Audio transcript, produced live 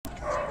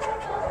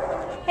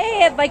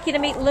Today I'd like you to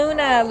meet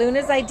Luna.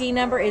 Luna's ID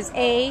number is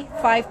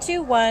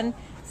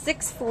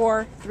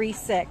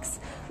A5216436.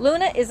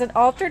 Luna is an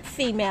altered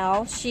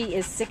female. She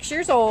is 6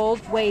 years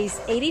old,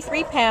 weighs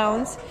 83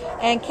 pounds,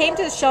 and came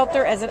to the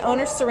shelter as an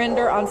owner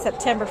surrender on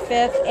September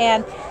 5th.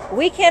 And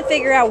we can't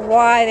figure out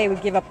why they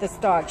would give up this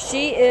dog.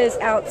 She is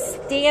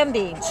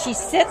outstanding. She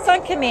sits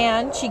on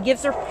command. She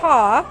gives her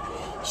paw.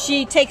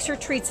 She takes her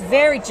treats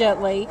very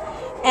gently.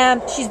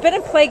 And she's been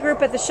in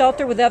playgroup at the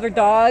shelter with other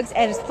dogs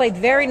and has played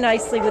very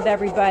nicely with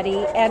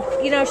everybody. And,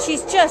 you know,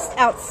 she's just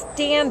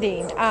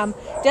outstanding.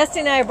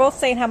 Destiny and I are both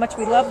saying how much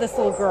we love this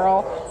little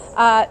girl.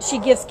 She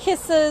gives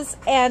kisses,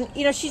 and,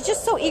 you know, she's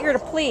just so eager to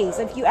please.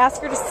 If you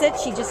ask her to sit,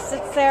 she just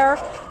sits there.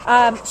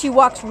 She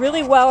walks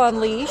really well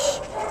on leash,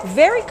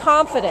 very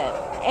confident.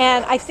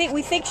 And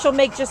we think she'll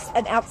make just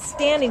an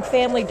outstanding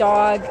family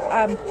dog.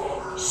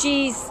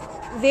 She's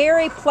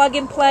very plug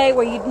and play,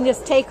 where you can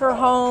just take her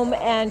home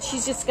and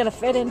she's just going to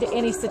fit into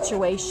any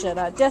situation.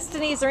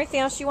 Destiny, is there anything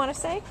else you want to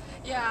say?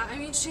 Yeah, I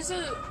mean, she's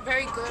a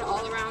very good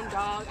all-around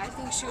dog. I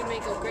think she would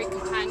make a great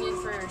companion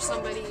for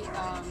somebody.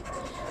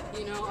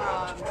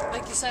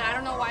 Like you said, I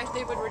don't know why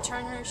they would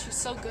return her. She's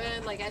so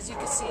good. Like, as you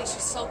can see,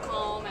 she's so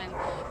calm and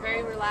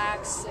very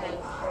relaxed, and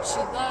she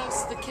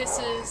loves the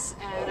kisses,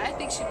 and I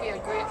think she'd be a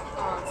great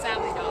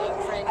family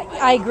dog for anybody.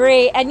 I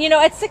agree. And, you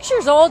know, at 6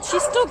 years old,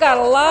 she's still got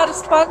a lot of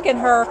spunk in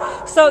her.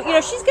 So, you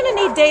know, she's going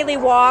to need daily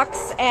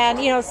walks and,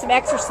 you know, some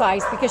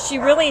exercise, because she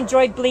really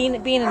enjoyed being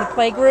in the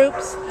play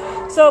groups.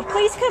 So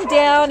please come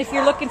down if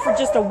you're looking for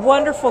just a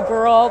wonderful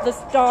girl. This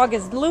dog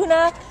is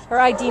Luna. Her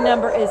ID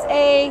number is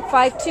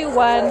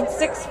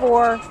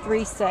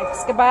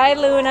A5216436. Goodbye,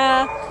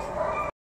 Luna.